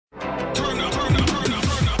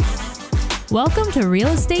Welcome to Real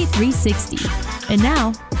Estate 360. And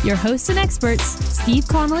now, your hosts and experts, Steve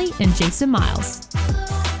Connolly and Jason Miles.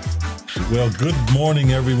 Well, good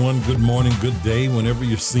morning, everyone. Good morning, good day, whenever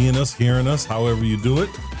you're seeing us, hearing us, however you do it.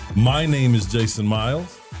 My name is Jason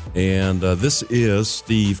Miles. And this is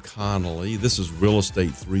Steve Connolly. This is Real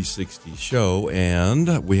Estate 360 Show,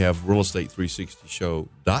 and we have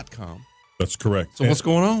realestate360show.com. That's correct. So what's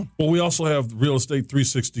going on? Well, we also have Real Estate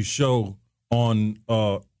 360 Show on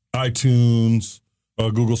iTunes,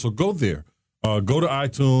 Google. So go there. Go to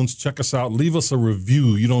iTunes, check us out, leave us a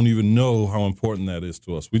review. You don't even know how important that is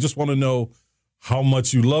to us. We just want to know how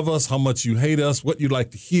much you love us, how much you hate us, what you'd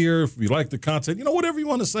like to hear, if you like the content, whatever you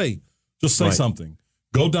want to say. Just say something.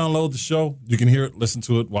 Go download the show. You can hear it, listen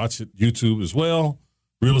to it, watch it, YouTube as well.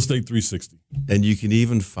 Real Estate 360. And you can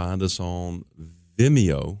even find us on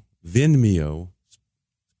Vimeo.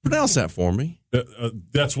 Pronounce that for me.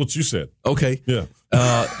 That's what you said. Okay. Yeah.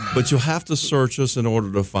 But you'll have to search us in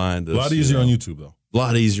order to find us. A lot easier on YouTube, though. A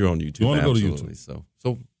lot easier on YouTube. You want to go to Absolutely. YouTube.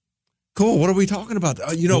 So cool. What are we talking about?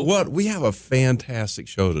 You know what? We have a fantastic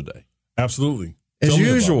show today. Absolutely. As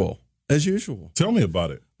usual. Tell me about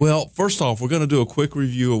it. Well, first off, we're going to do a quick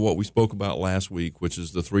review of what we spoke about last week, which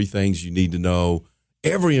is the 3 things you need to know,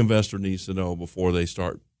 every investor needs to know before they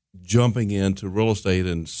start jumping into real estate.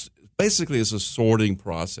 And basically, it's a sorting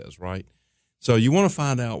process, right? So you want to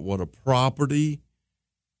find out what a property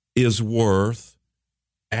is worth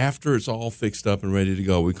after it's all fixed up and ready to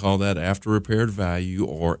go. We call that after repaired value,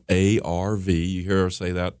 or ARV. You hear us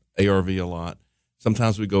say that, ARV, a lot.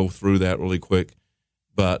 Sometimes we go through that really quick,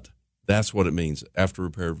 but that's what it means, after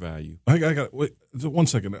repaired value. I got wait 1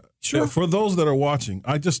 second. Sure. For those that are watching,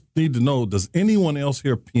 I just need to know, does anyone else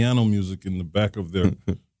hear piano music in the back of their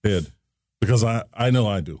head? Because I know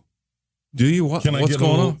I do. Do you? What's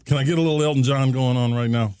going on? Can I get a little Elton John going on right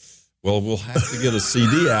now? Well, we'll have to get a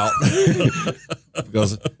CD out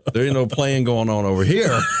because there ain't no playing going on over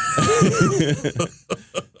here.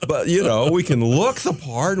 But, we can look the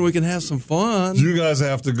part and we can have some fun. You guys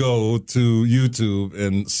have to go to YouTube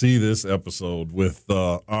and see this episode with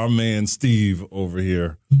our man Steve over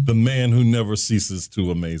here, the man who never ceases to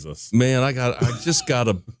amaze us. Man, I gotta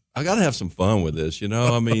have some fun with this.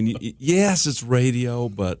 I mean, yes, it's radio,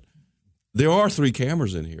 but there are 3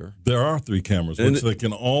 cameras in here. There are 3 cameras, which they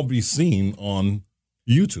can all be seen on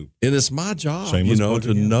YouTube. And it's my job,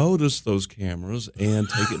 to notice those cameras and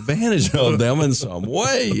take advantage of them in some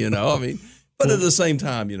way, I mean, but at the same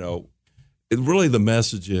time, really the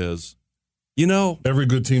message is, every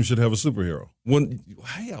good team should have a superhero.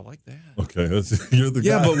 Hey, I like that. Okay, you're the guy.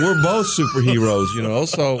 Yeah, but we're both superheroes,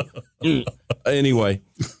 so anyway,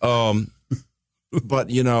 but,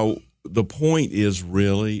 the point is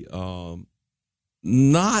really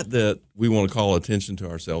not that we want to call attention to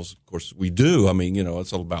ourselves. Of course, we do. I mean,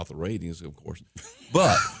 it's all about the ratings, of course.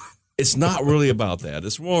 But it's not really about that.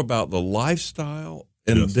 It's more about the lifestyle.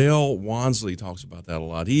 And yes. Dale Wansley talks about that a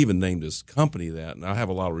lot. He even named his company that. And I have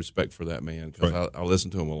a lot of respect for that man because I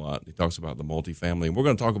listen to him a lot. He talks about the multifamily. And we're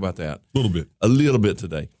going to talk about that a little bit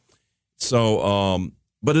today. So,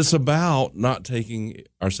 but it's about not taking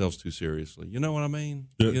ourselves too seriously. You know what I mean?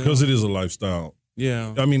 Because it is a lifestyle.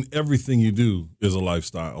 Yeah. I mean, everything you do is a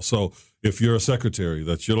lifestyle. So if you're a secretary,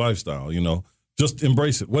 that's your lifestyle, just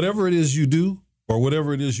embrace it. Whatever it is you do or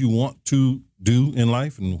whatever it is you want to do in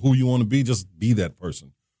life and who you want to be, just be that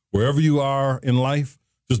person. Wherever you are in life,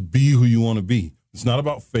 just be who you want to be. It's not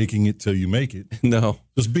about faking it till you make it. No.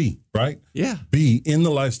 Just be, right? Yeah. Be in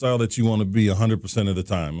the lifestyle that you want to be 100% of the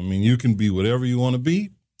time. I mean, you can be whatever you want to be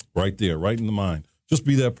right there, right in the mind. Just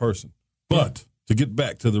be that person. But to get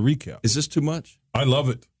back to the recap. Is this too much? I love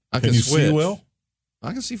it. I can you switch. see well?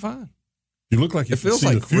 I can see fine. You look like you it feels see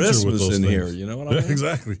like the future Christmas with those in things. here. You know what I mean?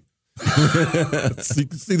 Exactly. You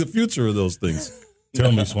can see the future of those things.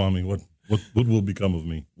 Tell me, Swami, what will become of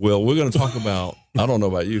me? Well, we're going to talk about, I don't know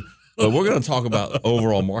about you, but we're going to talk about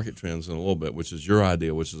overall market trends in a little bit, which is your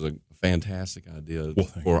idea, which is a fantastic idea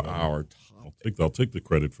for our topic. I'll take the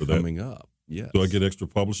credit for that. Coming up, yes. Do I get extra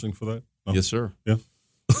publishing for that? No? Yes, sir. Yeah.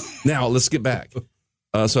 Now, let's get back.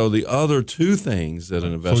 So the other 2 things that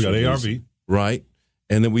an investor we got ARV. Right?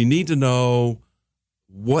 And then we need to know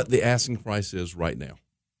what the asking price is right now.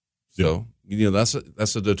 So,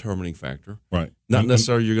 that's a determining factor. Right. Not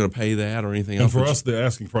necessarily you're going to pay that or anything else. And for us, the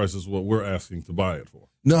asking price is what we're asking to buy it for.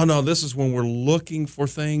 No, this is when we're looking for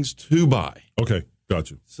things to buy. Okay,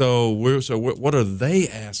 got you. So what are they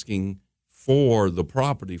asking for the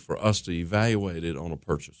property for us to evaluate it on a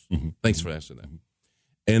purchase? Mm-hmm. Thanks for asking that.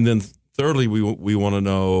 And then thirdly, we want to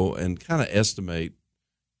know and kind of estimate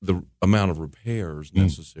the amount of repairs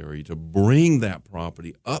necessary to bring that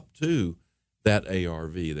property up to that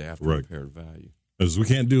ARV, the after repaired value. Because we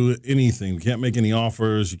can't do anything. We can't make any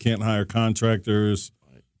offers. You can't hire contractors.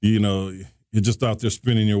 Right. You know, you're just out there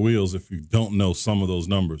spinning your wheels if you don't know some of those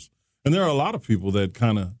numbers. And there are a lot of people that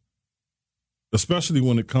kind of, especially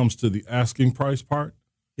when it comes to the asking price part,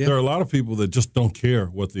 there are a lot of people that just don't care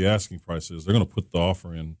what the asking price is. They're going to put the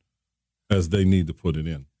offer in as they need to put it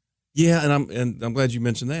in. Yeah, and I'm glad you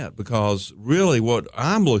mentioned that, because really what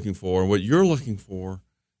I'm looking for and what you're looking for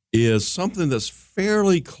is something that's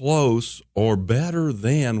fairly close or better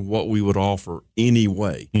than what we would offer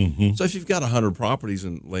anyway. Mm-hmm. So if you've got 100 properties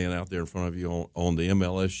and laying out there in front of you on the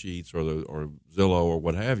MLS sheets or Zillow or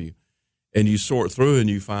what have you, and you sort through and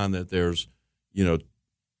you find that there's, you know,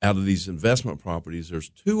 out of these investment properties, there's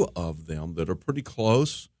 2 of them that are pretty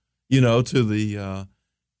close, you know, to the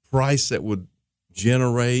price that would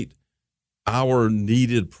generate our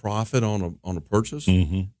needed profit on a purchase,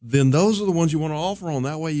 then those are the ones you want to offer on.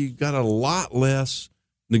 That way you got a lot less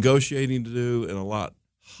negotiating to do and a lot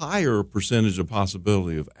higher percentage of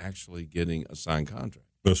possibility of actually getting a signed contract.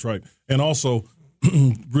 That's right. And also,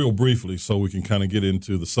 real briefly, so we can kind of get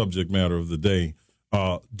into the subject matter of the day,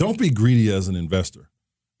 don't be greedy as an investor.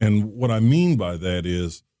 And what I mean by that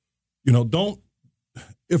is, you know,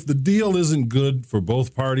 if the deal isn't good for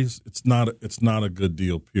both parties, it's not a good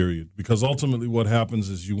deal, period. Because ultimately what happens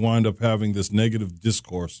is you wind up having this negative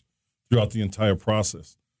discourse throughout the entire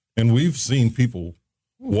process. And we've seen people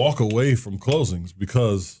walk away from closings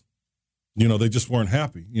because, you know, they just weren't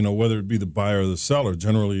happy. You know, whether it be the buyer or the seller,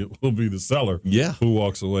 generally it will be the seller who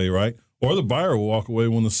walks away, right? Or the buyer will walk away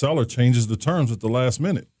when the seller changes the terms at the last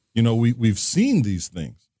minute. You know, we've seen these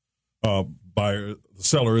things. The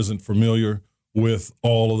seller isn't familiar with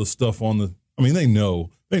all of the stuff they know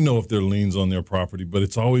if there are liens on their property, but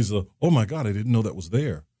it's always oh my God, I didn't know that was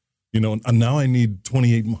there. You know, and now I need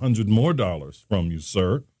 $2,800 more from you,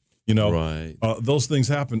 sir. You know, right. Those things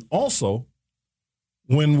happen. Also,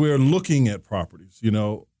 when we're looking at properties, you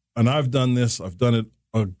know, and I've done it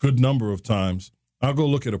a good number of times. I'll go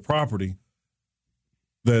look at a property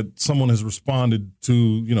that someone has responded to,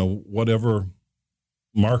 you know, whatever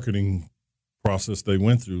marketing process they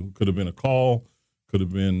went through. Could have been a call, could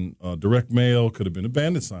have been direct mail, could have been a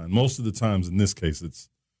bandit sign. Most of the times in this case, it's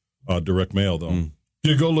direct mail, though.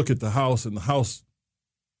 You go look at the house, and the house,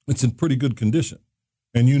 it's in pretty good condition.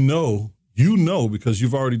 And you know, because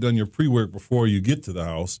you've already done your pre-work before you get to the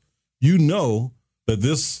house, you know that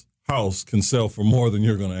this house can sell for more than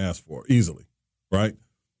you're going to ask for easily, right?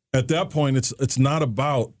 At that point, it's not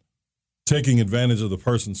about taking advantage of the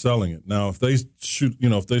person selling it. Now, if they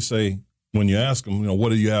say, when you ask them, you know, what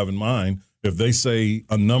do you have in mind? If they say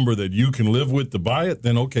a number that you can live with to buy it,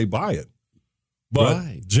 then okay, buy it.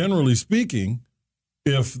 But generally speaking,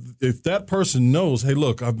 if that person knows, hey,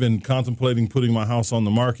 look, I've been contemplating putting my house on the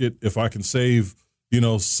market. If I can save, you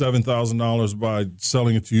know, $7,000 by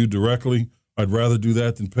selling it to you directly, I'd rather do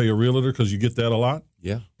that than pay a realtor, because you get that a lot.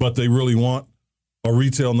 Yeah. But they really want a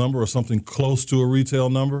retail number or something close to a retail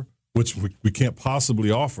number, which we can't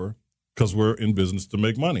possibly offer because we're in business to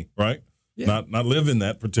make money, right? Yeah. Not live in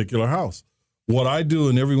that particular house. What I do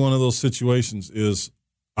in every one of those situations is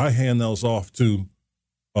I hand those off to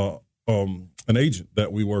an agent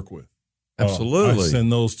that we work with. Absolutely. I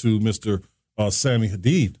send those to Mr. Sammy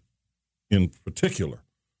Hadid in particular,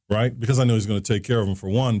 right? Because I know he's going to take care of them, for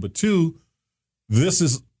one. But two, this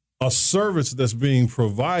is a service that's being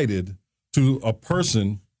provided to a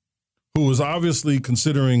person who is obviously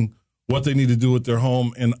considering what they need to do with their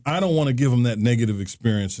home. And I don't want to give them that negative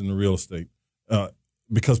experience in the real estate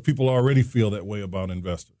because people already feel that way about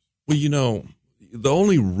investors. Well, you know, the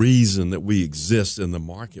only reason that we exist in the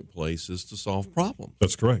marketplace is to solve problems.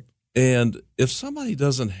 That's correct. And if somebody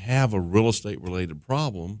doesn't have a real estate related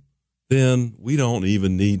problem, then we don't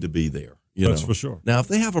even need to be there. That's for sure. Now, if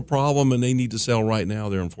they have a problem and they need to sell right now,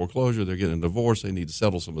 they're in foreclosure, they're getting a divorce, they need to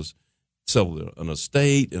settle an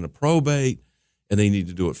estate and a probate, and they need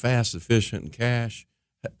to do it fast, efficient, and cash,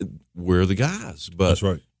 we're the guys. But that's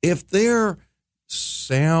right. If they're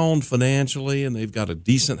sound financially and they've got a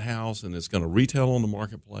decent house and it's going to retail on the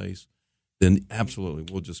marketplace, then absolutely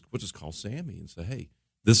we'll just call Sammy and say, hey,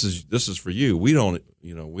 this is for you. We don't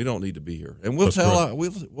need to be here, and we'll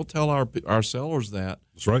tell our sellers that.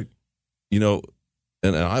 That's right. You know,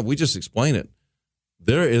 and we just explain it.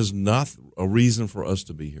 There is not a reason for us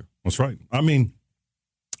to be here. That's right. I mean,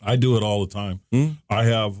 I do it all the time. I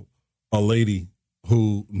have a lady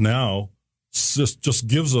who now just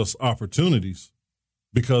gives us opportunities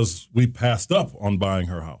because we passed up on buying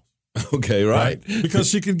her house. Okay, right. Because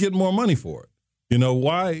she could get more money for it.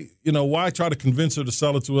 Why try to convince her to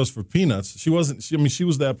sell it to us for peanuts? She was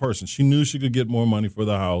that person. She knew she could get more money for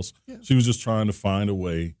the house. Yeah. She was just trying to find a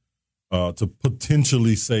way to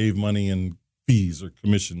potentially save money in fees or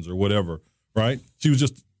commissions or whatever, right? She was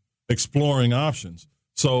just exploring options.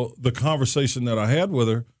 So the conversation that I had with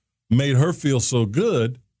her made her feel so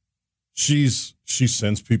good. She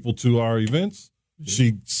sends people to our events.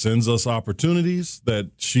 She sends us opportunities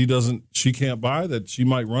that she can't buy, that she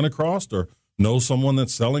might run across or know someone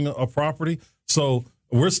that's selling a property. So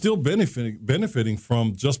we're still benefiting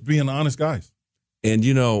from just being honest guys. And,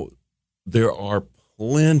 there are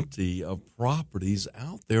plenty of properties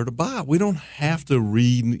out there to buy. We don't have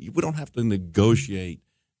to negotiate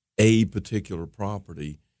a particular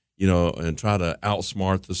property, and try to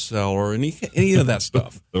outsmart the seller, any of that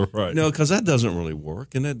stuff. Right. Because that doesn't really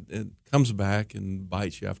work, and it comes back and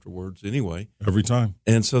bites you afterwards anyway. Every time.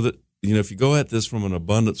 And so that, if you go at this from an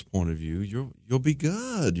abundance point of view, you'll be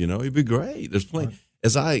good. You'll be great. There's plenty. Right.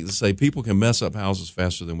 As I say, people can mess up houses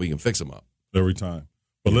faster than we can fix them up. Every time.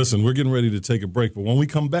 But listen, we're getting ready to take a break. But when we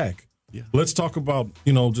come back, let's talk about,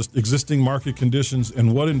 just existing market conditions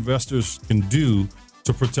and what investors can do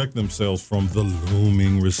to protect themselves from the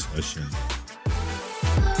looming recession.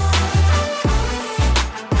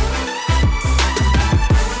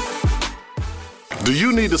 Do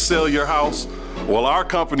you need to sell your house? Well, our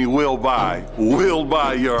company will buy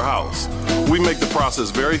your house. We make the process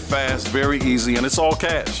very fast, very easy, and it's all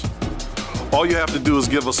cash. All you have to do is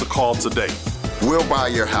give us a call today. We'll buy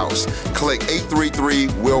your house. Click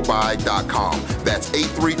 833willbuy.com. That's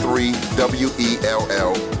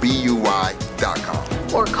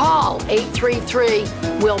 833WELLBUY.com. Or call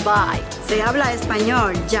 833-WILL-BUY. Se habla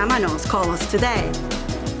español. Llámanos. Call us today.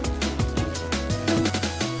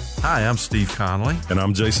 Hi, I'm Steve Connolly. And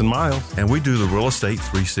I'm Jason Miles. And we do the Real Estate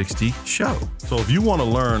 360 show. So if you want to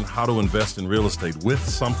learn how to invest in real estate with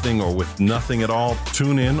something or with nothing at all,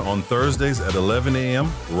 tune in on Thursdays at 11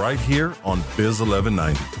 a.m. right here on Biz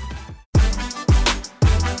 1190.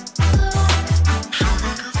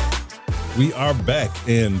 We are back,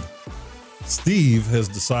 and Steve has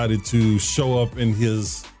decided to show up in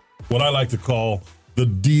his, what I like to call, the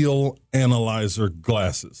deal analyzer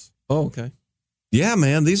glasses. Oh, okay. Yeah,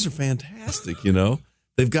 man, these are fantastic,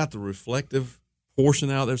 They've got the reflective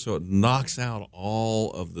portion out there, so it knocks out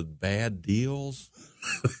all of the bad deals.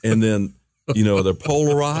 And then, they're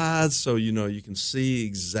polarized, so, you can see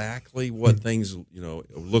exactly what things,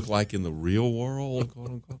 look like in the real world, quote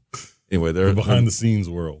unquote. Anyway, they're behind-the-scenes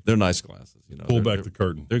world. They're nice glasses, Pull back the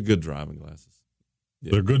curtain. They're good driving glasses.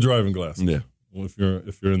 Yeah. They're good driving glasses. Yeah. Well, if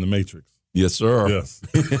you're in the Matrix. Yes, sir. Yes.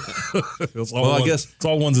 It's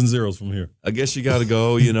all ones and zeros from here. I guess you got to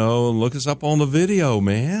go, and look us up on the video,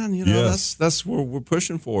 man. Yes. That's what we're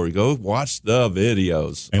pushing for. You go watch the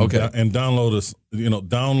videos. And okay. And download us,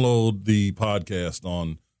 download the podcast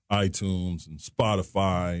on iTunes and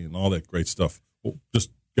Spotify and all that great stuff.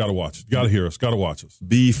 Just got to watch it. Got to hear us. Got to watch us.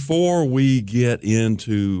 Before we get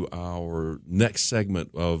into our next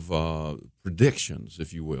segment of predictions,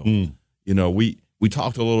 if you will, we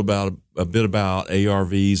talked a bit about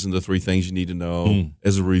ARVs and the 3 things you need to know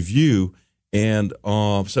as a review. And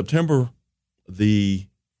September the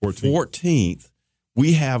 14th,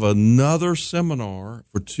 we have another seminar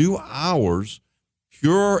for 2 hours,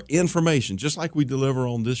 pure information, just like we deliver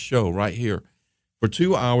on this show right here. For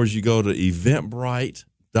 2 hours, you go to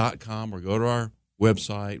eventbrite.com or go to our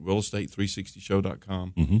website,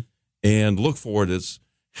 realestate360show.com, and look for it. It's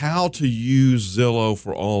how to use Zillow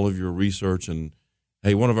for all of your research. And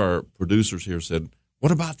hey, one of our producers here said,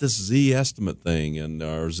 what about this Z-estimate thing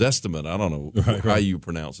or Zestimate? I don't know how you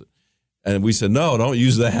pronounce it. And we said, no, don't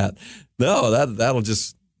use that. No, that'll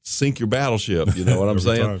just sink your battleship. You know what I'm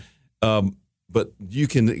saying? But you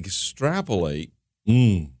can extrapolate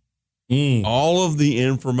all of the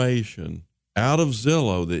information out of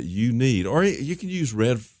Zillow that you need. Or you can use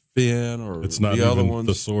Redfin or it's not the other even ones.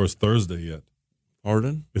 Thesaurus Thursday yet.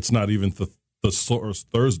 Pardon? It's not even Thesaurus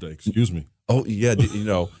Thursday. Excuse me. Oh, yeah.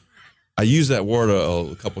 I used that word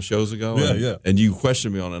a couple shows ago. Yeah. And you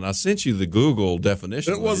questioned me on it. And I sent you the Google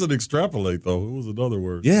definition. It wasn't extrapolate, though. It was another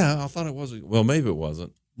word. Yeah, I thought it was. Well, maybe it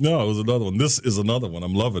wasn't. No, it was another one. This is another one.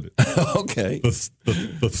 I'm loving it. Okay.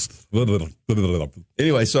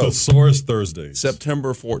 Anyway, so Thesaurus Thursdays.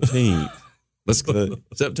 September 14th.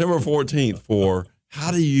 September 14th for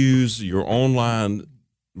how to use your online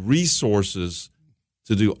resources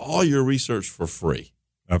to do all your research for free.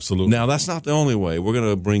 Absolutely. Now, that's not the only way. We're going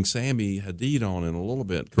to bring Sammy Hadid on in a little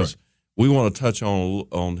bit because we want to touch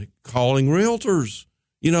on calling realtors.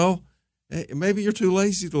 Maybe you're too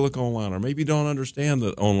lazy to look online, or maybe you don't understand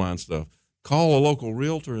the online stuff. call a local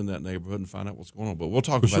realtor in that neighborhood and find out what's going on. But we'll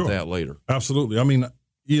talk about that later. Absolutely. I mean,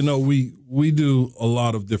 we do a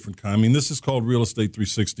lot of different kinds. I mean, this is called Real Estate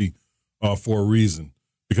 360 for a reason,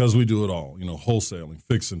 because we do it all. Wholesaling,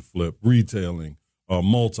 fix and flip, retailing,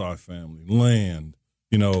 multifamily, land,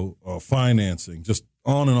 financing, just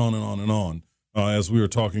on and on and on and on. As we were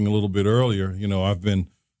talking a little bit earlier, I've been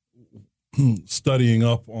studying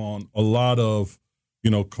up on a lot of,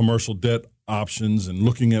 commercial debt options and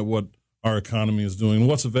looking at what our economy is doing,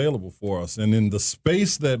 what's available for us. And in the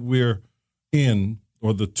space that we're in,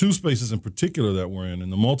 or the two spaces in particular that we're in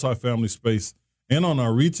the multifamily space and on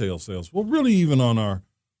our retail sales, well, really even on our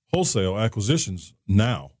wholesale acquisitions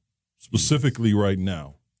now, specifically right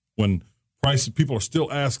now, when people are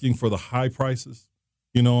still asking for the high prices,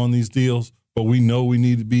 on these deals, but we know we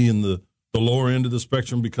need to be in the lower end of the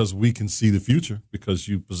spectrum because we can see the future, because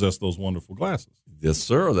you possess those wonderful glasses. Yes,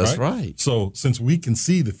 sir. That's right. So since we can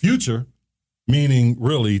see the future, meaning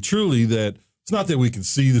really, truly that it's not that we can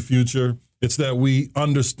see the future, it's that we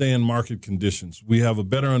understand market conditions. We have a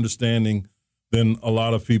better understanding than a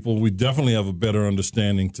lot of people. We definitely have a better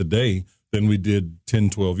understanding today than we did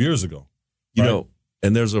 10, 12 years ago. Right?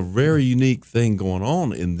 And there's a very unique thing going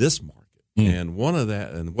on in this market. And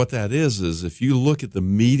what that is if you look at the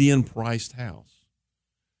median priced house,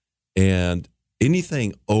 and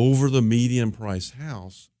anything over the median priced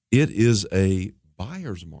house, it is a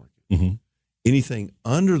buyer's market. Mm-hmm. Anything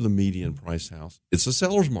under the median priced house, it's a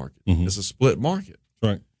seller's market. Mm-hmm. It's a split market.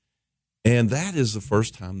 Right. And that is the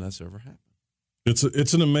first time that's ever happened.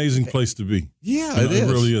 It's an amazing place to be. Yeah, it is.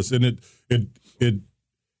 It really is. And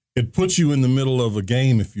it puts you in the middle of a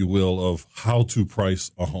game, if you will, of how to price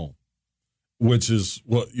a home, which is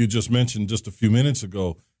what you just mentioned just a few minutes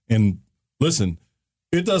ago. And listen,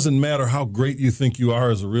 it doesn't matter how great you think you are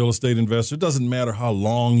as a real estate investor. It doesn't matter how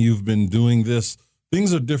long you've been doing this.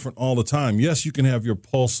 Things are different all the time. Yes, you can have your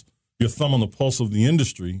thumb on the pulse of the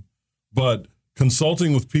industry, but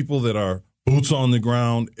consulting with people that are boots on the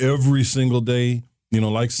ground every single day,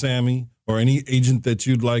 like Sammy or any agent that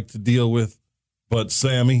you'd like to deal with, but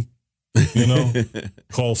Sammy,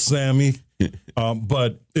 call Sammy.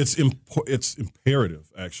 But it's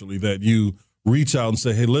imperative, actually, that you reach out and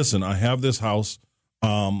say, hey, listen, I have this house.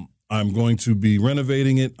 I'm going to be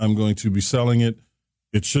renovating it. I'm going to be selling it.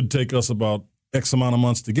 It should take us about X amount of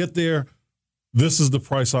months to get there. This is the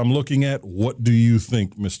price I'm looking at. What do you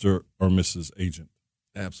think, Mr. or Mrs. Agent?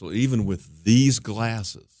 Absolutely. Even with these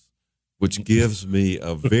glasses, which gives me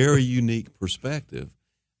a very unique perspective,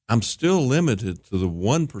 I'm still limited to the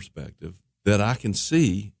one perspective that I can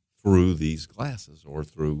see through these glasses or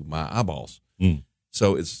through my eyeballs.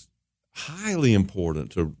 So it's highly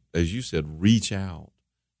important to, as you said, reach out,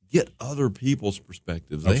 get other people's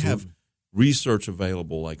perspectives. Absolutely. They have research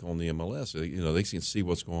available, like on the MLS. They can see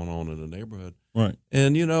what's going on in the neighborhood. Right.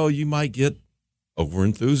 And, you might get over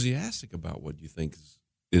enthusiastic about what you think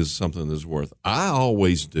is something that's worth. I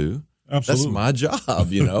always do. Absolutely. That's my job,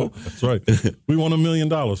 That's right. We want $1 million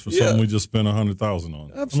for something we just spent $100,000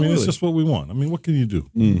 on. Absolutely. I mean, it's just what we want. I mean, what can you do?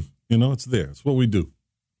 It's there. It's what we do.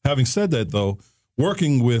 Having said that, though,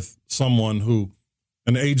 working with someone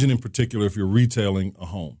an agent in particular, if you're retailing a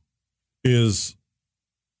home, is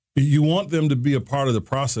you want them to be a part of the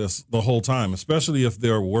process the whole time, especially if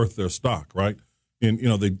they're worth their stock, right? And,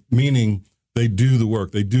 meaning they do the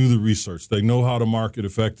work, they do the research, they know how to market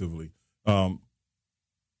effectively.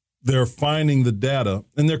 They're finding the data,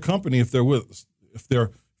 and their company, if they're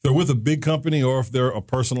with a big company, or if they're a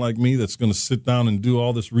person like me that's going to sit down and do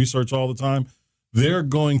all this research all the time, they're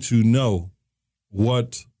going to know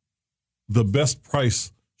what the best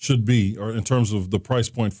price should be, or in terms of the price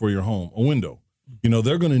point for your home, a window.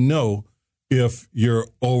 They're going to know if you're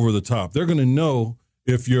over the top. They're going to know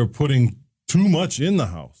if you're putting too much in the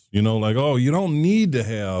house. You don't need to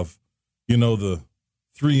have, the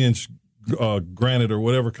 3-inch granite or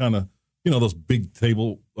whatever kind of, those big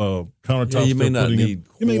table countertops. Yeah, you may not need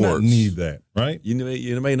quartz. You may not need that, right?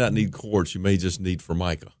 You may not need quartz. You may just need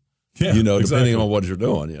Formica. Yeah, depending on what you're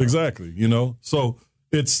doing. Exactly. So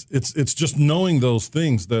it's just knowing those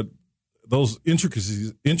things, that those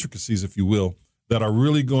intricacies, if you will, that are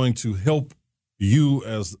really going to help you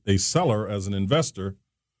as a seller, as an investor,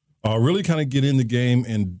 really kind of get in the game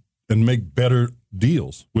and make better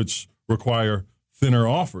deals, which require thinner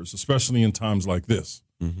offers, especially in times like this.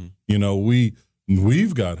 Mm-hmm.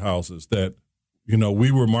 We've got houses that,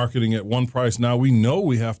 we were marketing at one price. Now we know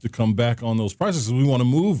we have to come back on those prices because we want to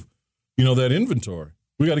move, that inventory.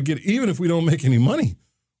 We got to get, even if we don't make any money,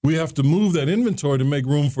 we have to move that inventory to make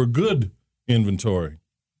room for good inventory.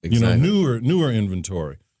 Exactly. Newer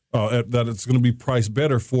inventory, that it's going to be priced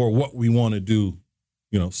better for what we want to do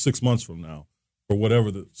 6 months from now, or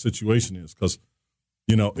whatever the situation is, because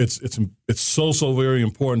it's so very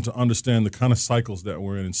important to understand the kind of cycles that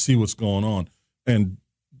we're in and see what's going on. And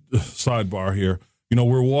sidebar here,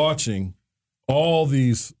 we're watching all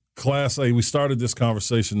these Class A. We started this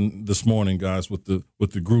conversation this morning, guys, with the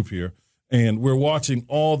group here, and we're watching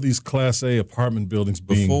all these Class A apartment buildings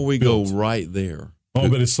being before we built. go right there. Oh,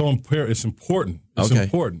 but it's it's important. It's Okay.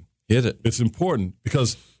 important. Hit it. It's important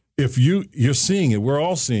because if you're seeing it, we're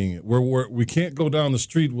all seeing it. We can't go down the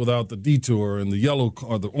street without the detour and the yellow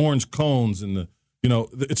or the orange cones and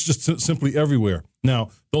it's just simply everywhere.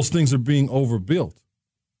 Now, those things are being overbuilt.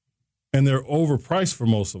 And they're overpriced for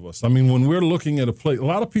most of us. I mean, when we're looking at a place, a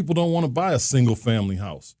lot of people don't want to buy a single-family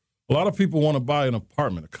house. A lot of people want to buy an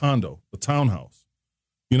apartment, a condo, a townhouse.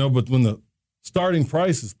 But when the starting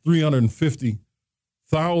price is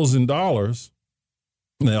 $350,000,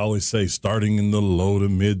 they always say starting in the low to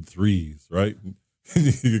mid threes, right?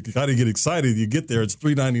 You got to get excited. You get there, it's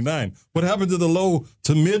 $399. What happened to the low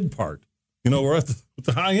to mid part? We're at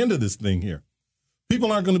the high end of this thing here.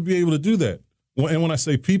 People aren't going to be able to do that. And when I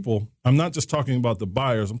say people, I'm not just talking about the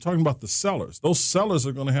buyers. I'm talking about the sellers. Those sellers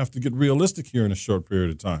are going to have to get realistic here in a short period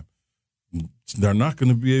of time. They're not going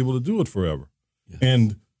to be able to do it forever. Yes.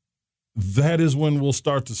 And that is when we'll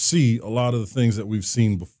start to see a lot of the things that we've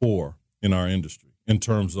seen before in our industry in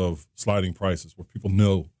terms of sliding prices, where people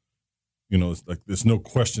know, it's like there's no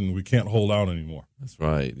question we can't hold out anymore. That's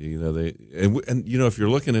right. If you're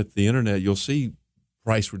looking at the internet, you'll see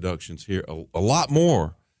price reductions here a lot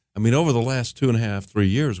more. I mean, over the last 2.5, 3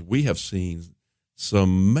 years, we have seen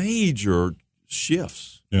some major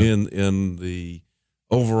shifts in the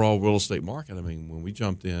overall real estate market. I mean, when we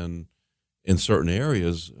jumped in certain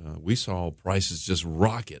areas, we saw prices just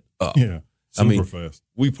rocket up. Yeah, super fast.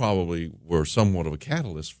 We probably were somewhat of a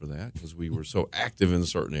catalyst for that because we were so active in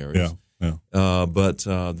certain areas. Yeah. But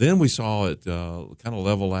then we saw it kind of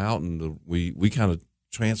level out, and we kind of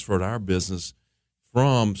transferred our business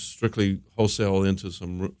from strictly wholesale into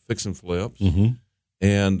some fix and flips. Mm-hmm.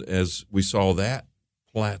 And as we saw that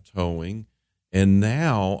plateauing, and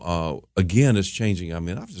now, again, it's changing. I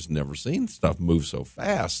mean, I've just never seen stuff move so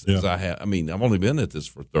fast as I have. I mean, I've only been at this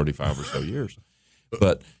for 35 or so years,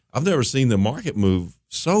 but I've never seen the market move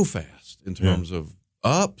so fast in terms of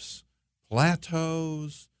ups,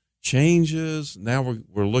 plateaus, changes. Now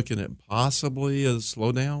we're looking at possibly a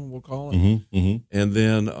slowdown, we'll call it. Mm-hmm. Mm-hmm. And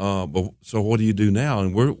then, so what do you do now?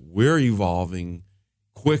 And we're evolving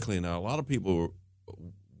quickly now. A lot of people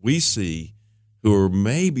we see who are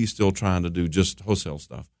maybe still trying to do just wholesale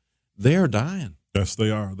stuff, they're dying. Yes,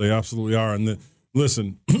 they are. They absolutely are. And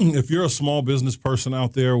listen, if you're a small business person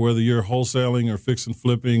out there, whether you're wholesaling or fix and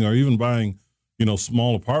flipping or even buying,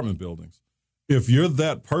 small apartment buildings, if you're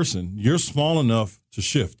that person, you're small enough to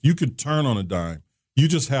shift. You could turn on a dime. You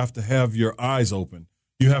just have to have your eyes open.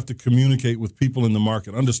 You have to communicate with people in the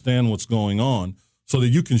market, understand what's going on so that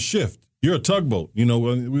you can shift. You're a tugboat.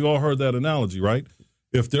 We've all heard that analogy, right?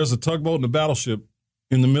 If there's a tugboat and a battleship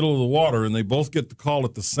in the middle of the water and they both get the call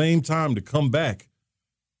at the same time to come back,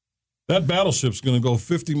 that battleship's going to go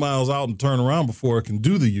 50 miles out and turn around before it can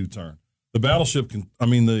do the U-turn. The battleship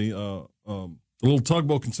the little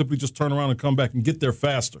tugboat can simply just turn around and come back and get there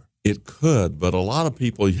faster. It could, but a lot of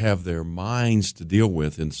people have their minds to deal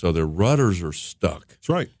with, and so their rudders are stuck. That's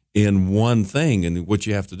right. In one thing, and what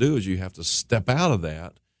you have to do is you have to step out of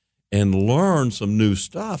that and learn some new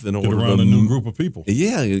stuff in order get around to a new group of people.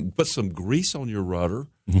 Yeah, put some grease on your rudder.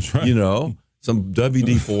 That's right. Some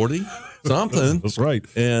WD-40, something. That's right.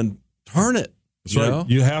 And turn it. That's right.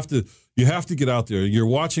 You have to get out there. You're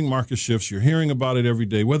watching market shifts. You're hearing about it every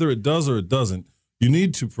day. Whether it does or it doesn't, you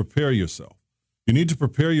need to prepare yourself. You need to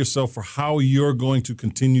prepare yourself for how you're going to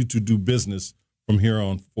continue to do business from here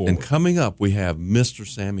on forward. And coming up, we have Mr.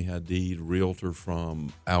 Sammy Hadid, realtor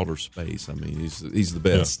from outer space. I mean, he's the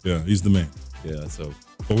best. Yeah, he's the man. Yeah, so.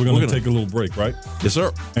 But we're going to take a little break, right? Yes,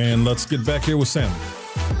 sir. And let's get back here with Sammy.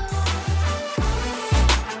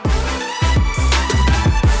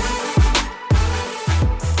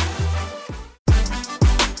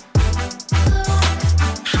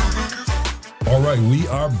 All right, we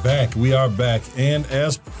are back. We are back. And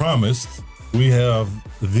as promised, we have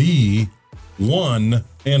the one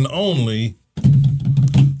and only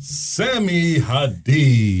Sammy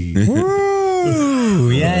Hadid.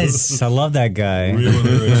 Woo! Yes, I love that guy.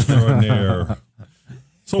 Realtor extraordinaire.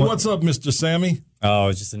 So what's up, Mr. Sammy? Oh,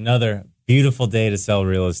 it's just another beautiful day to sell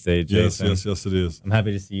real estate, Jason. Yes, it is. I'm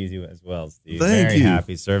happy to see you as well, Steve. Thank you. Very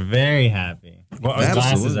happy, sir. Very happy. Well, the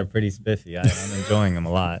glasses are pretty spiffy. I'm enjoying them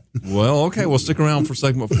a lot. Well, okay, we'll stick around for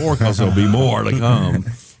segment 4 because there'll be more to come.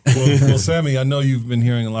 Well, Sammy, I know you've been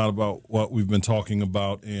hearing a lot about what we've been talking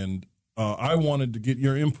about, and I wanted to get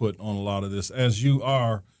your input on a lot of this as you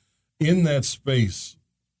are in that space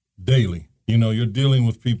daily. You know, you're dealing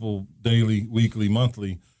with people daily, weekly,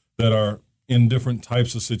 monthly that are in different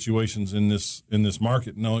types of situations in this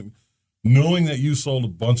market. Knowing that you sold a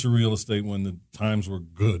bunch of real estate when the times were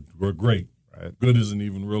great. Right. Good isn't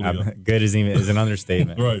even really good is an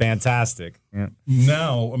understatement. Right. Fantastic. Yeah.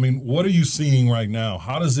 Now, I mean, what are you seeing right now?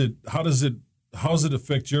 How does it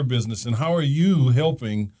affect your business, and how are you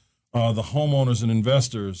helping the homeowners and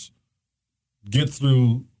investors get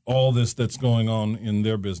through all this that's going on in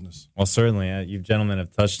their business? Well, certainly, you gentlemen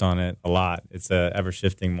have touched on it a lot. It's a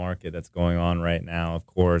ever-shifting market that's going on right now, of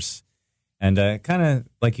course. And kind of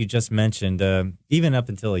like you just mentioned, even up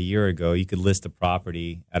until a year ago, you could list a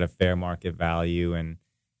property at a fair market value, and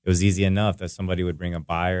it was easy enough that somebody would bring a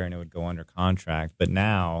buyer and it would go under contract. But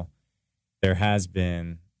now there has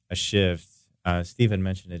been a shift. Steve had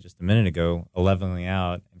mentioned it just a minute ago, a leveling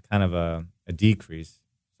out and kind of a decrease,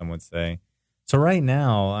 some would say. So right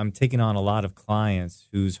now, I'm taking on a lot of clients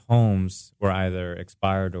whose homes were either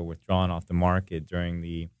expired or withdrawn off the market during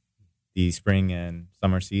the spring and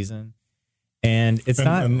summer season. And it's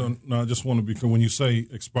not. I just want to be clear. When you say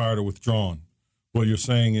expired or withdrawn, what you're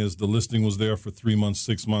saying is the listing was there for 3 months,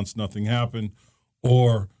 6 months, nothing happened,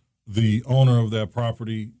 or the owner of that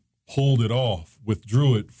property pulled it off,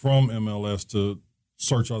 withdrew it from MLS to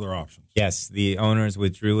search other options. Yes, the owners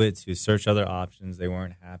withdrew it to search other options. They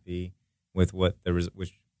weren't happy with with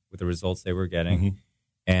the results they were getting, Mm-hmm.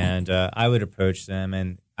 and I would approach them,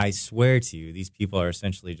 and I swear to you, these people are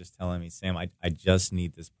essentially just telling me, Sam, I just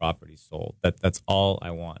need this property sold. That's all I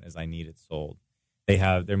want is I need it sold.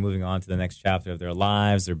 They're moving on to the next chapter of their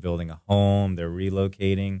lives. They're building a home. They're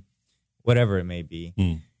relocating, whatever it may be.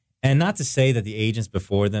 And not to say that the agents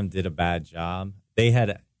before them did a bad job. They had,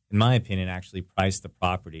 in my opinion, actually priced the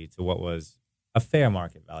property to what was a fair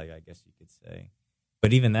market value, I guess you could say.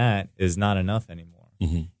 But even that is not enough anymore.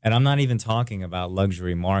 Mm-hmm. And I'm not even talking about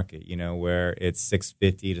luxury market, where it's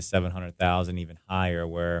 $650,000 to $700,000, even higher,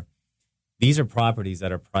 where these are properties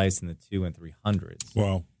that are priced in the 200s and 300s.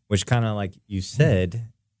 Wow. Which kind of like you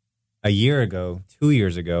said, a year ago, 2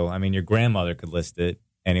 years ago, I mean, your grandmother could list it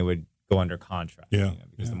and it would go under contract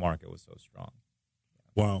because the market was so strong.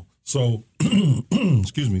 Wow. So,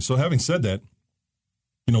 excuse me. So having said that,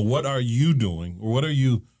 what are you doing, or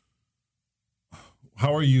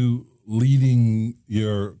how are you leading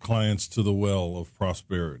your clients to the well of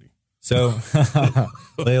prosperity? So,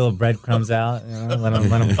 little breadcrumbs out, let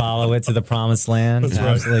them follow it to the promised land. That's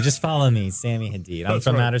Absolutely. right. Just follow me, Sammy Hadid. I'm That's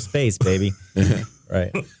from right. outer space, baby.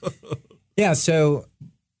 Right. Yeah, so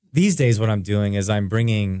these days what I'm doing is I'm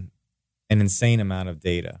bringing an insane amount of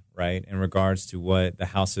data, right, in regards to what the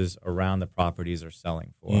houses around the properties are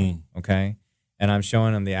selling for, okay? And I'm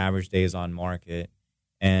showing them the average days on market.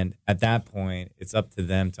 And at that point, it's up to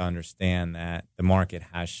them to understand that the market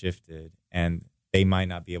has shifted and they might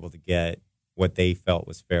not be able to get what they felt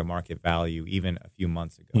was fair market value even a few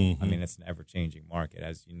months ago. Mm-hmm. I mean, it's an ever-changing market,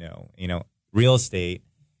 as you know. Real estate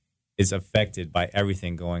is affected by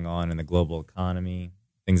everything going on in the global economy,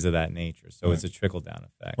 things of that nature. So Right. it's a trickle-down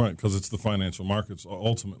effect. Right, because it's the financial markets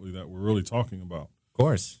ultimately that we're really talking about. Of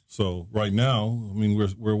course. So right now, I mean,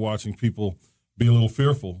 we're watching people be a little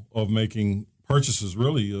fearful of making purchases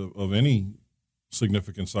really of any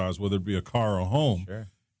significant size, whether it be a car or a home, Sure.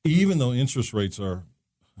 even though interest rates are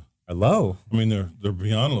low. I mean, they're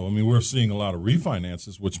beyond low. I mean, we're seeing a lot of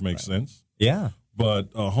refinances, which makes sense. Yeah.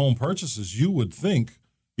 But home purchases, you would think,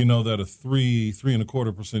 that a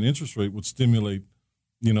 3.25% interest rate would stimulate,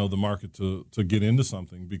 the market to get into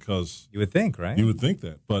something, because You would think, right? you would think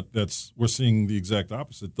that. But we're seeing the exact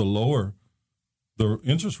opposite. The lower the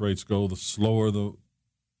interest rates go, the slower the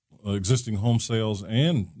existing home sales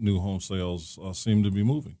and new home sales seem to be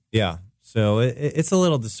moving. Yeah. So it's a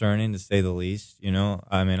little discerning, to say the least.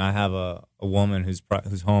 I mean, I have a woman whose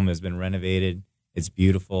home has been renovated. It's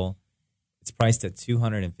beautiful. It's priced at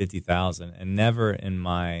 $250,000, and never in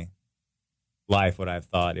my life would I have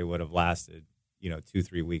thought it would have lasted,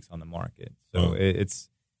 2-3 weeks on the market. So it's,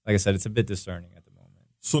 like I said, it's a bit discerning at the moment.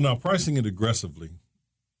 So now pricing it aggressively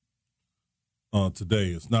today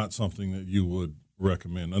is not something that you would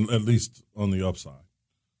recommend, at least on the upside.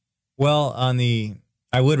 Well,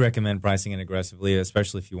 I would recommend pricing it aggressively,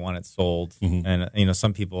 especially if you want it sold. Mm-hmm. And,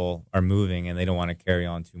 some people are moving and they don't want to carry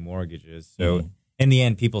on 2 mortgages. So in the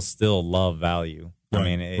end, people still love value. Right, I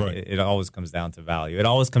mean, it always comes down to value. It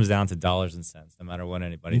always comes down to dollars and cents, no matter what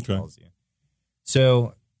anybody tells you.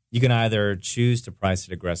 So you can either choose to price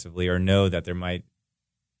it aggressively or know that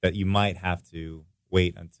you might have to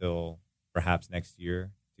wait until perhaps next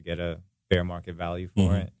year to get a fair market value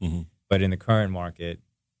for it. Mm-hmm. But in the current market,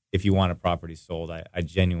 if you want a property sold, I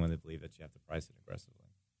genuinely believe that you have to price it aggressively.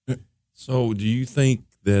 So, do you think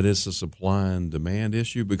that it's a supply and demand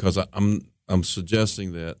issue? Because I'm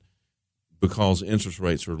suggesting that because interest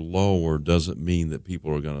rates are lower doesn't mean that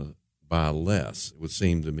people are going to buy less. It would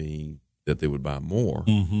seem to me that they would buy more.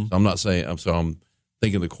 Mm-hmm. So I'm not saying. I'm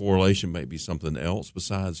thinking the correlation may be something else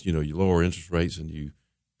besides you lower interest rates and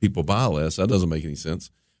people buy less. That doesn't make any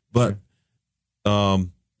sense. But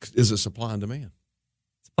is it supply and demand?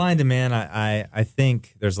 Supply and demand, I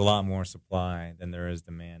think there's a lot more supply than there is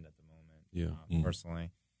demand at the moment,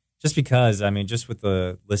 personally. Just because, just with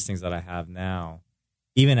the listings that I have now,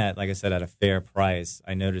 even at, like I said, at a fair price,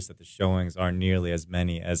 I noticed that the showings aren't nearly as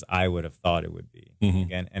many as I would have thought it would be. Mm-hmm.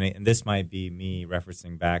 Again, and this might be me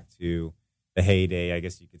referencing back to the heyday, I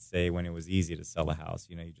guess you could say, when it was easy to sell a house.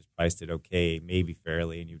 You just priced it okay, maybe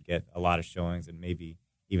fairly, and you'd get a lot of showings and maybe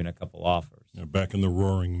even a couple offers. Yeah, back in the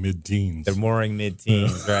roaring mid-teens. The roaring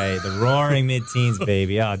mid-teens, right? The roaring mid-teens,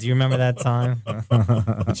 baby. Oh, do you remember that time?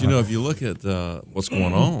 But if you look at what's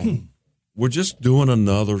going on, we're just doing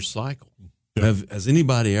another cycle. Yeah. Has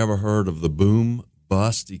anybody ever heard of the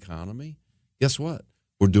boom-bust economy? Guess what?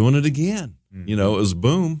 We're doing it again. Mm-hmm. It was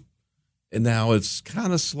boom, and now it's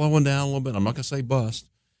kind of slowing down a little bit. I'm not going to say bust.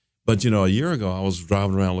 But, a year ago, I was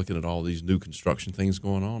driving around looking at all these new construction things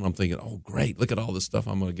going on. I'm thinking, oh, great, look at all this stuff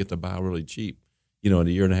I'm going to get to buy really cheap, in a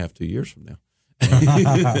year and a half, 2 years from now.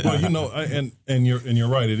 Well, and you're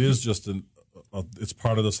right. It is just it's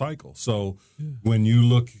part of the cycle. So when you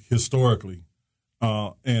look historically,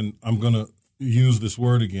 and I'm going to use this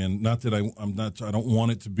word again, not that I don't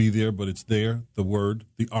want it to be there, but it's there, the word,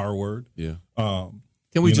 the R word. Yeah.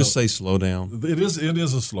 Can we just say slow down? It is a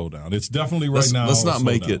slowdown. It's definitely now. Let's not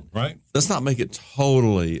make it right. Let's not make it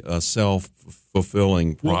totally a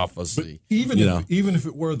self-fulfilling prophecy. But even if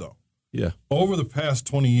it were though, yeah. Over the past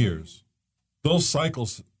 20 years, those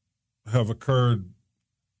cycles have occurred,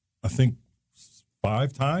 I think, 4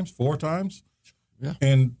 times. Yeah.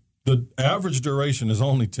 And the average duration is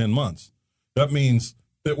only 10 months. That means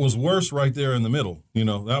it was worse right there in the middle.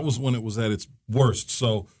 That was when it was at its worst.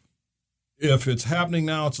 So if it's happening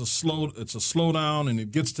now, it's a slowdown, and it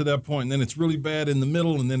gets to that point, and then it's really bad in the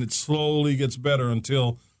middle, and then it slowly gets better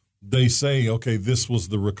until they say, okay, this was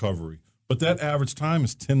the recovery. But that average time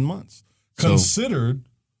is 10 months. Considered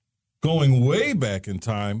going way back in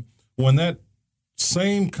time when those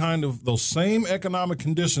same economic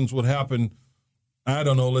conditions would happen, I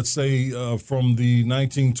don't know, let's say from the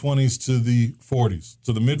 1920s to the 40s,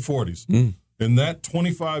 to the mid-40s. In that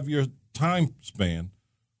 25-year time span,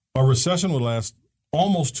 a recession would last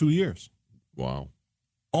almost 2 years. Wow.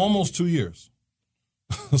 Almost 2 years.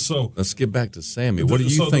 So let's get back to Sammy. What do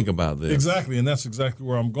you think about this? Exactly, and that's exactly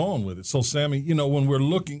where I'm going with it. So, Sammy, when we're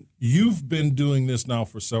looking, you've been doing this now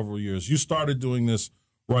for several years. You started doing this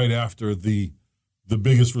right after the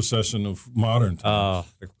biggest recession of modern times. Oh,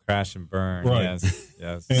 the crash and burn. Right.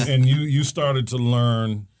 Yes. And you started to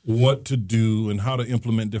learn what to do and how to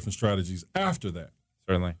implement different strategies after that.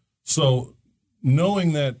 Certainly. So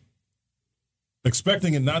knowing that,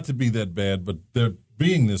 expecting it not to be that bad, but there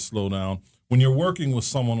being this slowdown, when you're working with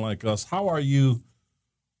someone like us, how are you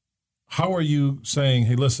saying,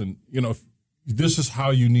 hey, listen, this is how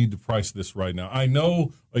you need to price this right now? I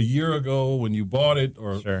know a year ago when you bought it,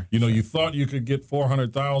 or you thought you could get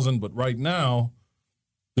 $400,000, but right now,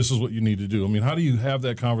 this is what you need to do. How do you have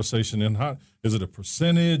that conversation? And how is it a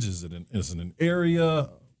percentage? Is it an area?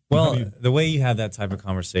 Well, the way you have that type of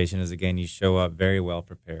conversation is, again, you show up very well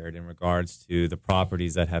prepared in regards to the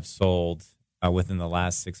properties that have sold within the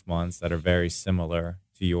last 6 months that are very similar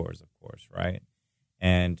to yours, of course, right?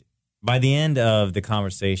 And by the end of the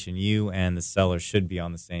conversation, you and the seller should be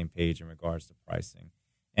on the same page in regards to pricing.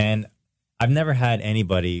 And I've never had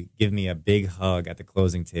anybody give me a big hug at the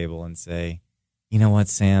closing table and say, you know what,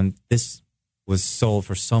 Sam, this was sold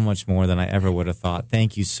for so much more than I ever would have thought.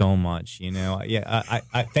 Thank you so much.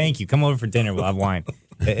 I thank you. Come over for dinner. We'll have wine.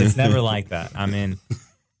 It's never like that.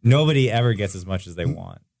 Nobody ever gets as much as they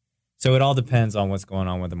want. So it all depends on what's going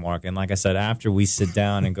on with the market. And like I said, after we sit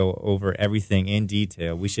down and go over everything in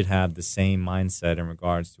detail, we should have the same mindset in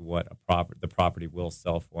regards to what the property will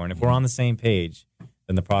sell for. And if we're on the same page,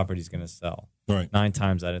 then the property's going to sell. Right. 9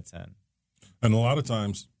 times out of 10. And a lot of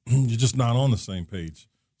times, you're just not on the same page.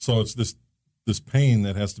 So it's this pain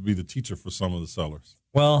that has to be the teacher for some of the sellers.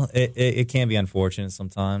 Well, it can be unfortunate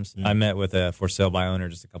sometimes. Yeah. I met with a for sale by owner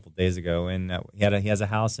just a couple of days ago, and he has a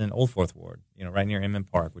house in Old Fourth Ward, right near Inman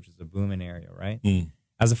Park, which is a booming area, right?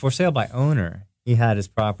 As a for sale by owner, he had his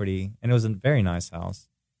property, and it was a very nice house,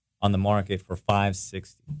 on the market for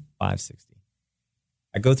 $560.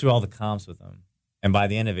 I go through all the comps with them. And by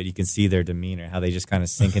the end of it, you can see their demeanor, how they just kind of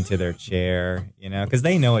sink into their chair, because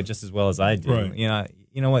they know it just as well as I do. Right.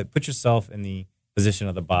 You know what? Put yourself in the position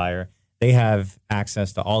of the buyer. They have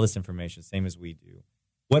access to all this information, same as we do.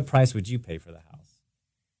 What price would you pay for the house?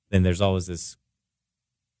 Then there's always this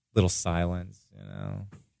little silence,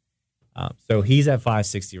 So he's at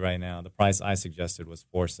 $560 right now. The price I suggested was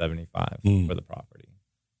 $475 for the property.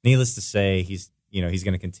 Needless to say, he's going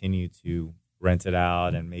to continue to rent it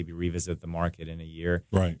out and maybe revisit the market in a year.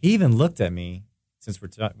 Right. He even looked at me since we're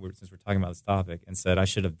talking about this topic and said I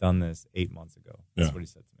should have done this 8 months ago. That's what he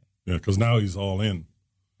said to me. Yeah, because now he's all in.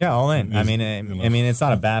 Yeah, all in. I mean, it's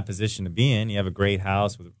not a bad position to be in. You have a great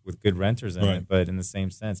house with good renters in it, but in the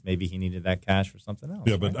same sense, maybe he needed that cash for something else.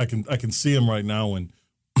 Yeah, but I can see him right now, and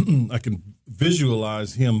I can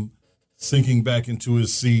visualize him sinking back into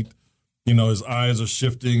his seat. His eyes are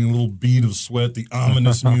shifting, a little bead of sweat, the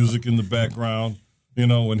ominous music in the background.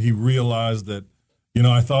 When he realized that,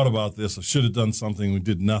 I thought about this, I should have done something, we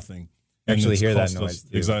did nothing. You actually hear that noise,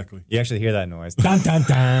 too. Exactly. You actually hear that noise. Dun, dun,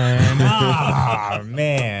 dun. Oh,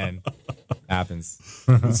 man. Happens.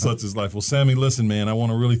 Such is life. Well, Sammy, listen, man, I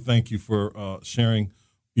want to really thank you for sharing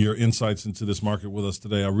your insights into this market with us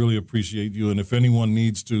today. I really appreciate you. And if anyone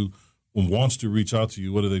wants to reach out to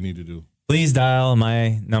you, what do they need to do? Please dial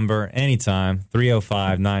my number anytime.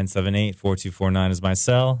 305-978-4249 is my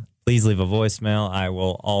cell. Please leave a voicemail. I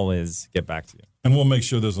will always get back to you. And we'll make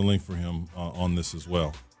sure there's a link for him on this as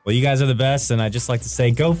well. Well, you guys are the best, and I'd just like to say,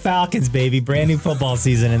 go Falcons, baby. Brand new football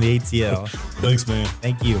season in the ATL. Thanks, man.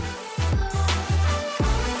 Thank you.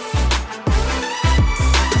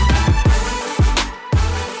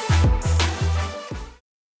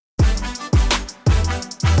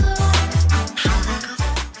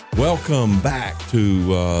 Welcome back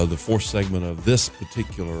to the fourth segment of this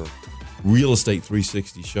particular Real Estate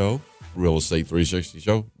 360 show,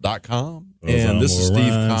 realestate360show.com. And this is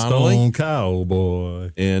Steve Connolly. Stone Cowboy.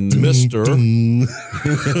 And Mr.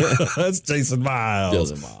 That's Jason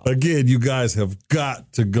Miles. Again, you guys have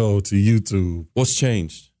got to go to YouTube. What's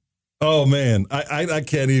changed? Oh, man. I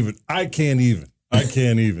can't even. I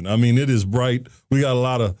mean, it is bright. We got a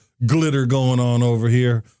lot of glitter going on over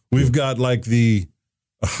here. We've got like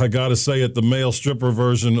I got to say it, the male stripper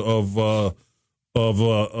version of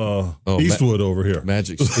Eastwood over here.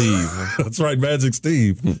 Magic Steve. Huh? That's right, Magic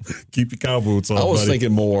Steve. Keep your cow boots on, I was buddy.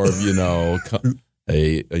 thinking more of,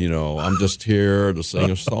 hey, I'm just here to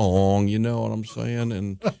sing a song, you know what I'm saying?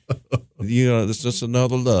 And, it's just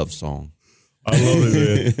another love song. I love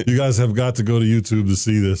it, man. You guys have got to go to YouTube to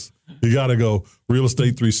see this. You got to go. Real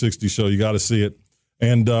Estate 360 show. You got to see it.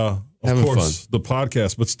 And, of course, the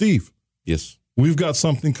podcast. But, Steve. Yes. We've got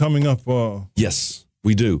something coming up. Yes,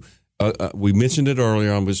 we do. We mentioned it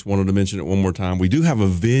earlier. I just wanted to mention it one more time. We do have a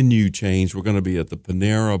venue change. We're going to be at the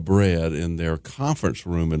Panera Bread in their conference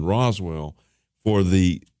room in Roswell for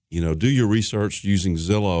the, do your research using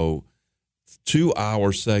Zillow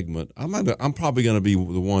 2-hour segment. I'm probably going to be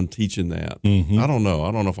the one teaching that. Mm-hmm. I don't know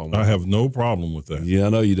if I want. I have no problem with that. Yeah, I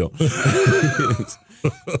know you don't.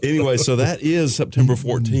 Anyway, so that is September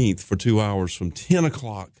 14th for 2 hours from 10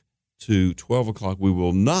 o'clock to 12 o'clock. We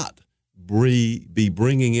will not be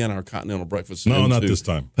bringing in our continental breakfast. No, not this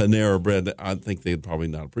time. Panera Bread. I think they'd probably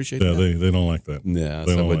not appreciate that. Yeah, they don't like that. Yeah,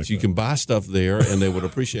 but you can buy stuff there, and they would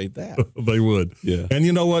appreciate that. They would. Yeah. And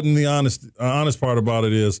you know what? And the honest part about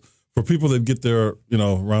it is, for people that get there,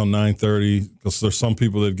 around 9:30, because there's some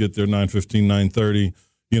people that get there 9:15, 9:30.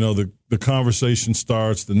 The conversation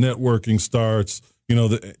starts, the networking starts.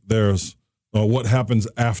 There's what happens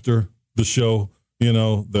after the show.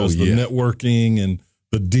 There's the networking and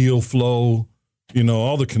the deal flow,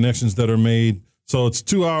 all the connections that are made. So it's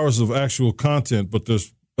 2 hours of actual content, but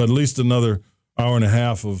there's at least another hour and a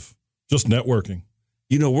half of just networking.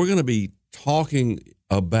 We're going to be talking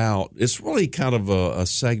about, it's really kind of a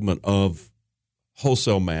segment of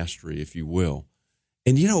wholesale mastery, if you will.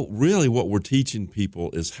 And, really what we're teaching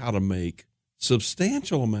people is how to make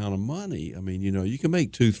substantial amount of money. I mean, you can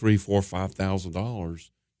make $2,000, $3,000, $4,000, $5,000,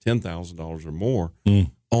 $10,000 or more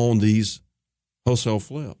on these wholesale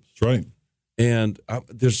flips. That's right. And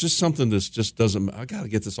there's just something that's just doesn't, I got to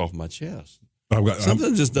get this off my chest.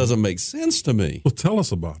 Something just doesn't make sense to me. Well, tell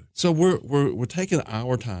us about it. So we're taking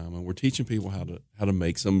our time and we're teaching people how to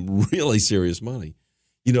make some really serious money.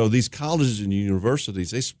 These colleges and universities,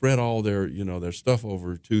 they spread all their stuff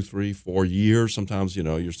over 2, 3, 4 years. Sometimes,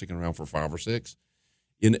 you're sticking around for 5 or 6.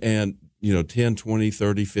 And $10, $20, $30,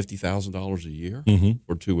 $50,000 a year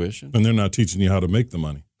for tuition. And they're not teaching you how to make the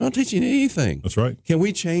money. Not teaching you anything. That's right. Can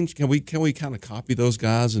we change? Can we kind of copy those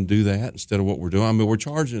guys and do that instead of what we're doing? I mean, we're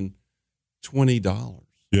charging $20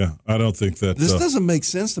 Yeah, I don't think that. This doesn't make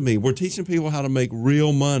sense to me. We're teaching people how to make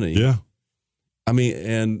real money. Yeah. I mean,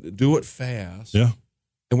 and do it fast. Yeah.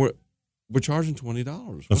 And we're charging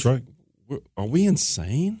 $20. That's right. Are we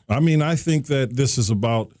insane? I mean, I think that this is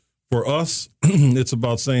about, for us, it's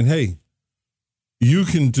about saying, hey, you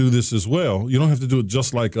can do this as well. You don't have to do it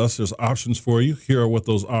just like us. There's options for you. Here are what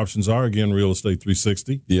those options are. Again, Real Estate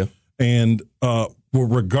 360. Yeah. And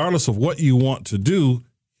regardless of what you want to do,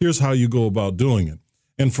 here's how you go about doing it.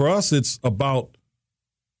 And for us, it's about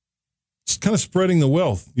kind of spreading the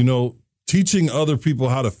wealth, teaching other people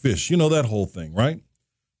how to fish, that whole thing, right?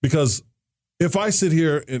 Because if I sit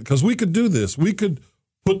here, because we could do this, we could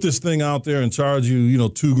put this thing out there and charge you,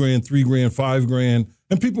 $2,000, $3,000, $5,000,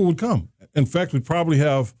 and people would come. In fact, we'd probably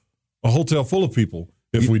have a hotel full of people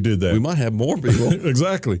if we did that. We might have more people.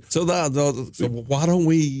 Exactly. So why don't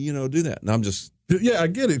we, do that? And I'm just. Yeah, I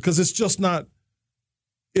get it, because it's just not.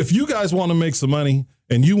 If you guys want to make some money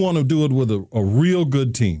and you want to do it with a real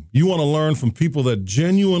good team, you want to learn from people that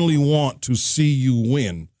genuinely want to see you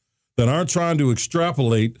win, that aren't trying to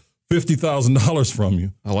extrapolate $50,000 from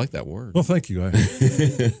you. I like that word. Well, thank you.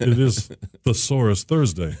 It is Thesaurus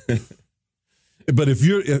Thursday. But if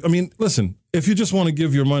you just want to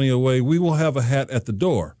give your money away, we will have a hat at the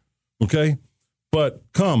door, okay? But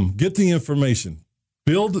come, get the information.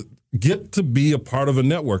 Get to be a part of a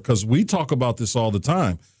network, because we talk about this all the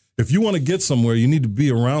time. If you want to get somewhere, you need to be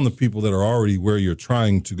around the people that are already where you're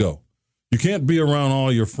trying to go. You can't be around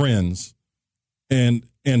all your friends and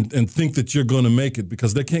think that you're going to make it,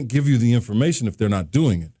 because they can't give you the information if they're not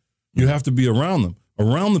doing it. You have to be around them,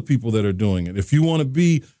 around the people that are doing it. If you want to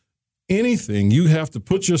be anything, you have to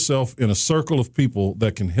put yourself in a circle of people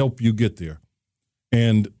that can help you get there.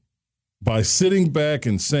 And by sitting back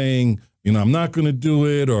and saying, I'm not going to do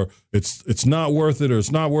it, or it's not worth it, or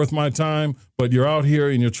it's not worth my time, but you're out here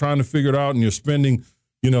and you're trying to figure it out, and you're spending,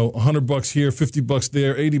 $100 here, $50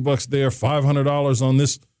 there, $80 there, $500 on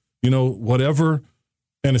this, whatever,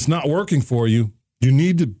 and it's not working for you, you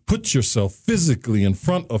need to put yourself physically in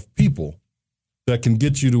front of people that can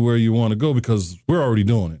get you to where you want to go, because we're already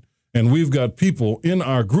doing it. And we've got people in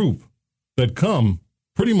our group that come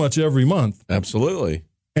pretty much every month. Absolutely.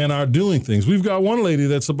 And are doing things. We've got one lady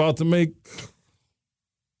that's about to make,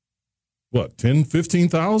 what, 10,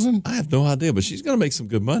 15,000? I have no idea, but she's going to make some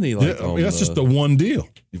good money. That's just the one deal.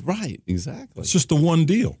 Right, exactly. It's just the one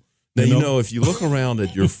deal. Now, if you look around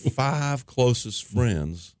at your 5 closest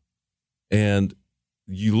friends and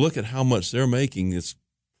you look at how much they're making, it's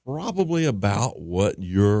probably about what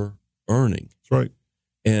you're earning. That's right.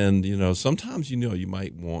 And, sometimes, you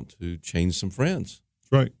might want to change some friends.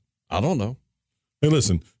 That's right. I don't know. Hey,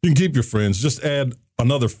 listen, you can keep your friends. Just add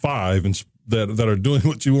another 5 that are doing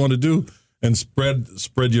what you want to do, and spread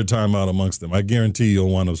your time out amongst them. I guarantee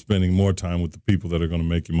you'll wind up spending more time with the people that are going to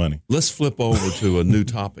make you money. Let's flip over to a new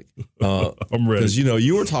topic. I'm ready. Because,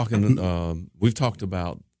 you were talking, we've talked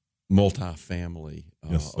about multifamily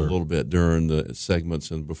Yes, a little bit during the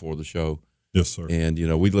segments and before the show. Yes, sir. And,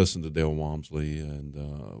 we listened to Dale Walmsley, and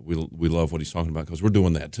we love what he's talking about, because we're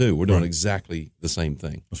doing that too. We're doing exactly the same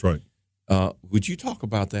thing. That's right. Would you talk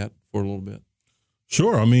about that for a little bit?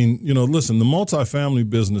 Sure. I mean, listen, the multifamily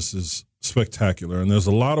business is spectacular, and there's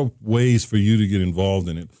a lot of ways for you to get involved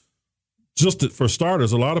in it. For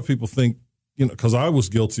starters, a lot of people think, because I was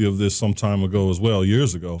guilty of this some time ago as well,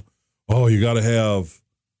 years ago, you got to have,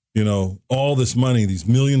 all this money, these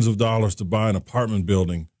millions of dollars to buy an apartment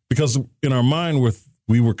building, because in our mind,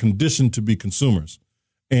 we were conditioned to be consumers.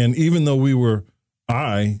 And even though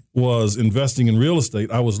I was investing in real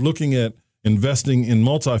estate, I was looking at investing in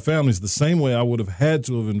multifamilies the same way I would have had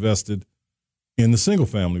to have invested in the single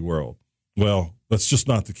family world. Well, that's just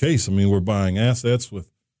not the case. I mean, we're buying assets with,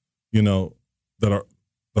 that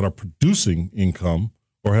are producing income,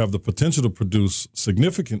 or have the potential to produce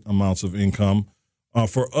significant amounts of income.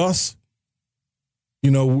 For us,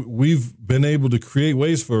 we've been able to create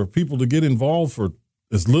ways for people to get involved for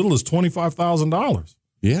as little as $25,000.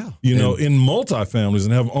 Yeah. In multifamilies,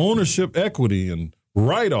 and have ownership equity and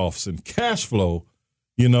write-offs and cash flow.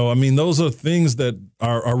 Those are things that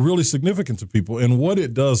are really significant to people. And what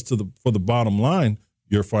it does for the bottom line,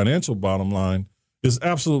 your financial bottom line, is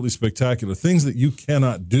absolutely spectacular. Things that you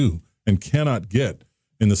cannot do and cannot get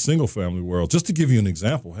in the single-family world. Just to give you an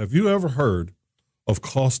example, have you ever heard of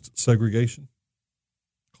cost segregation?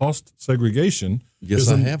 Cost segregation.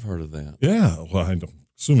 Yes, I have heard of that. Yeah. Well, I don't.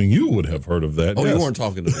 Assuming you would have heard of that. Oh, yes. You weren't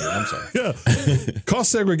talking to me. I'm sorry. Yeah.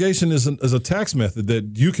 Cost segregation is a tax method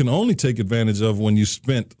that you can only take advantage of when you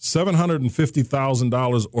spent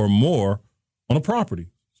 $750,000 or more on a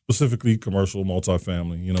property, specifically commercial,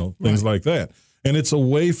 multifamily, things like that. And it's a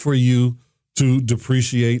way for you to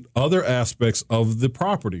depreciate other aspects of the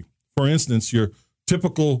property. For instance, your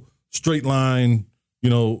typical straight line,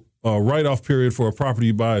 write-off period for a property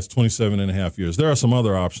you buy is 27 and a half years. There are some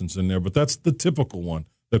other options in there, but that's the typical one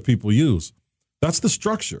that people use. That's the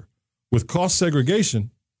structure. With cost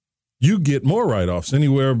segregation, you get more write-offs,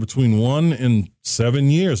 anywhere between 1 and 7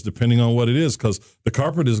 years, depending on what it is, because the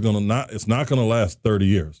carpet is it's not going to last 30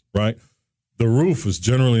 years, right? The roof is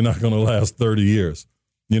generally not going to last 30 years.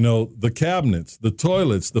 The cabinets, the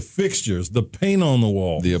toilets, the fixtures, the paint on the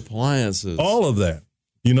wall, the appliances, all of that.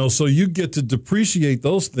 So you get to depreciate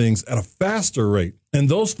those things at a faster rate. And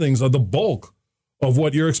those things are the bulk of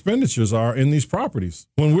what your expenditures are in these properties.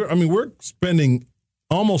 We're spending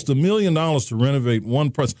almost $1 million to renovate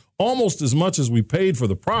one press, almost as much as we paid for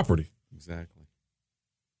the property. Exactly.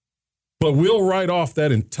 But we'll write off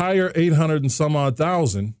that entire 800 and some odd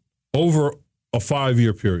thousand over a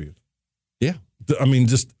 5-year period. Yeah.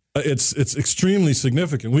 It's extremely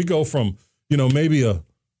significant. We go from, maybe a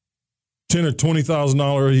 $10,000 or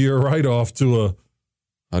 $20,000 a year write-off to a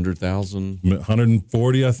 $100,000,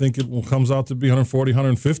 140. I think it comes out to be $140,000,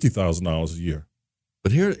 $150,000 a year.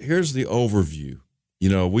 But here's the overview.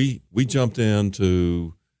 We jumped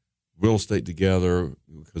into real estate together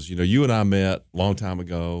because you and I met a long time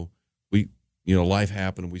ago. We life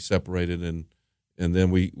happened, we separated, and then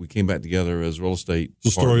we came back together as real estate.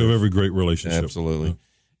 The story partners. of every great relationship. Absolutely.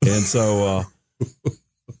 Yeah. And so.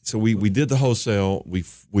 So we did the wholesale. We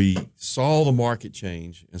saw the market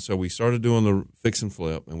change, and so we started doing the fix and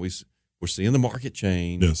flip, and we're seeing the market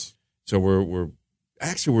change. Yes. So we're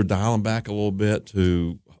dialing back a little bit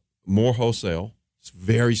to more wholesale. It's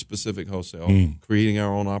very specific wholesale, creating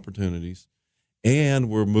our own opportunities, and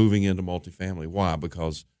we're moving into multifamily. Why?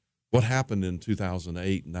 Because what happened in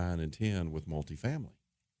 2008, 9, and 10 with multifamily?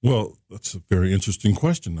 Well, that's a very interesting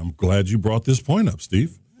question. I'm glad you brought this point up,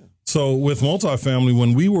 Steve. So with multifamily,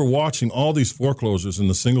 when we were watching all these foreclosures in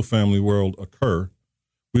the single-family world occur,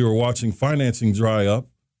 we were watching financing dry up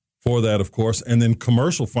for that, of course, and then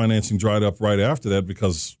commercial financing dried up right after that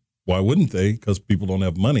because why wouldn't they? Because people don't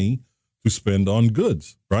have money to spend on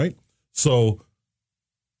goods, right? So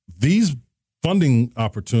these funding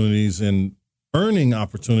opportunities and earning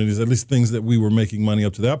opportunities, at least things that we were making money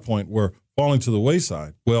up to that point, were falling to the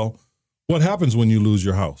wayside. Well, what happens when you lose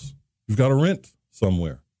your house? You've got to rent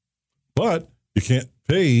somewhere. But you can't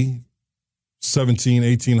pay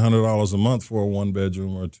 $1,700, $1,800 a month for a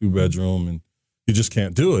 1-bedroom or a 2-bedroom, and you just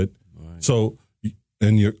can't do it. Right. So,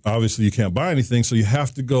 and you can't buy anything, so you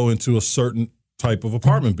have to go into a certain type of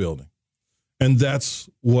apartment building, and that's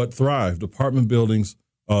what thrived. Apartment buildings,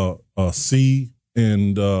 C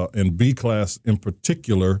and B class in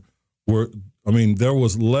particular, there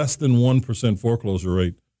was less than 1% foreclosure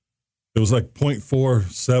rate. It was like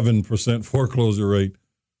 0.47% foreclosure rate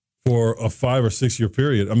for a 5 or 6 year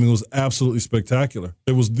period. It was absolutely spectacular.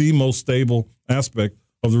 It was the most stable aspect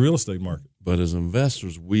of the real estate market. But as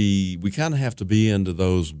investors, we kind of have to be into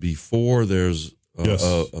those before there's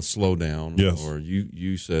a slowdown. Yes. Or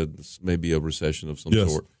you said maybe a recession of some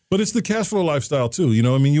yes. sort. But it's the cash flow lifestyle too.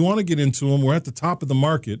 You want to get into them. We're at the top of the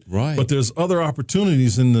market, right? But there's other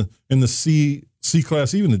opportunities in the C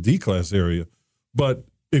class, even the D class area. But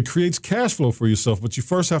it creates cash flow for yourself, but you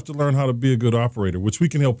first have to learn how to be a good operator, which we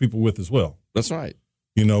can help people with as well. That's right.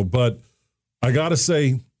 But I got to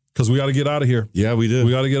say, because we got to get out of here. Yeah, we do.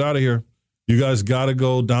 We got to get out of here. You guys got to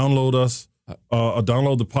go download us,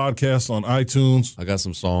 download the podcast on iTunes. I got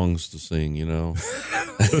some songs to sing,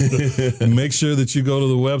 Make sure that you go to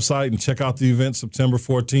the website and check out the event September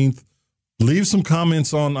 14th. Leave some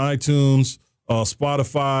comments on iTunes,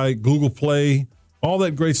 Spotify, Google Play, all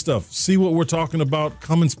that great stuff. See what we're talking about.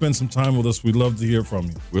 Come and spend some time with us. We'd love to hear from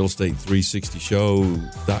you.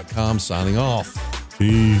 Realestate360show.com signing off.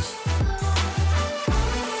 Peace.